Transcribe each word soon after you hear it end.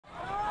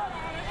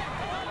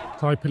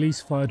Thai police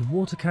fired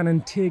water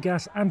cannon, tear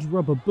gas and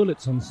rubber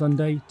bullets on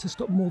Sunday to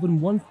stop more than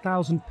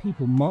 1,000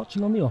 people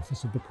marching on the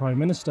office of the Prime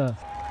Minister.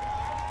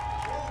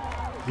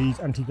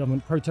 These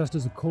anti-government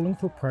protesters are calling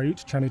for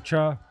Prayuth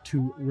Chan-ocha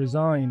to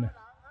resign.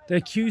 They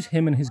accuse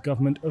him and his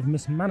government of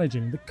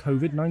mismanaging the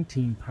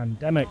COVID-19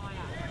 pandemic.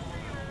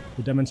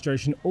 The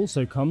demonstration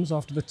also comes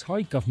after the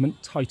Thai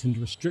government tightened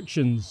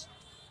restrictions.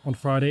 On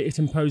Friday, it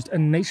imposed a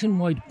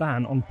nationwide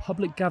ban on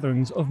public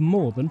gatherings of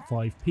more than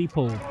 5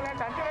 people.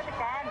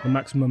 The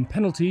maximum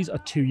penalties are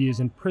 2 years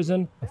in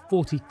prison, a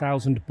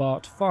 40,000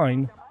 baht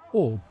fine,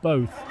 or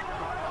both.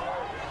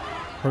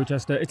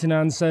 Protester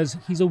Itinan says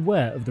he's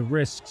aware of the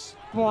risks.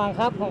 I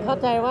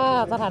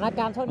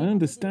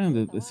understand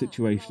that the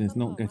situation is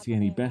not getting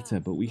any better,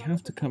 but we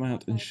have to come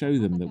out and show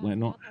them that we're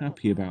not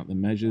happy about the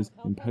measures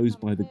imposed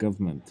by the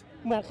government.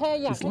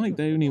 It's like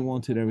they only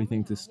wanted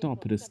everything to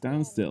stop at a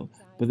standstill,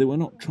 but they were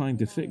not trying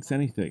to fix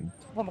anything.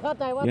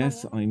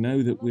 Yes, I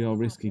know that we are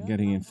risking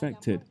getting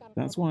infected.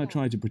 That's why I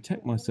try to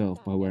protect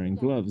myself by wearing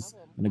gloves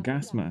and a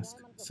gas mask,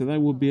 so they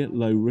will be at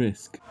low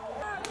risk.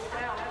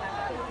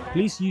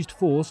 Police used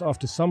force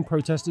after some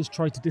protesters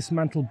tried to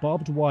dismantle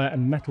barbed wire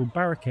and metal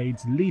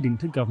barricades leading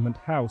to Government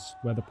House,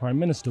 where the Prime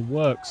Minister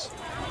works.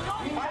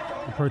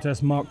 The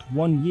protest marked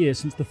 1 year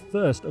since the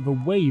first of a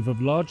wave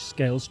of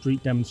large-scale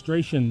street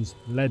demonstrations,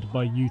 led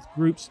by youth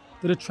groups,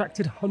 that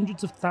attracted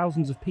hundreds of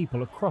thousands of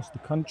people across the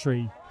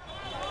country.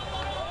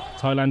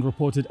 Thailand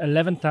reported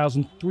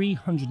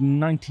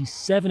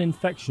 11,397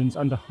 infections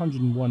and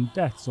 101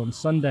 deaths on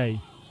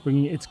Sunday,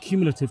 bringing its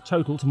cumulative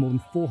total to more than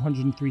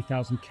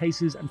 403,000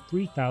 cases and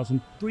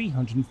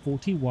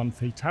 3,341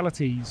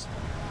 fatalities.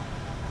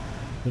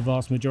 The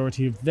vast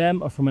majority of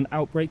them are from an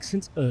outbreak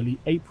since early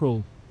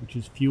April, which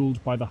is fueled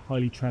by the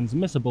highly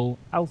transmissible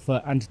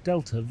Alpha and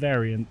Delta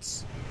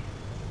variants.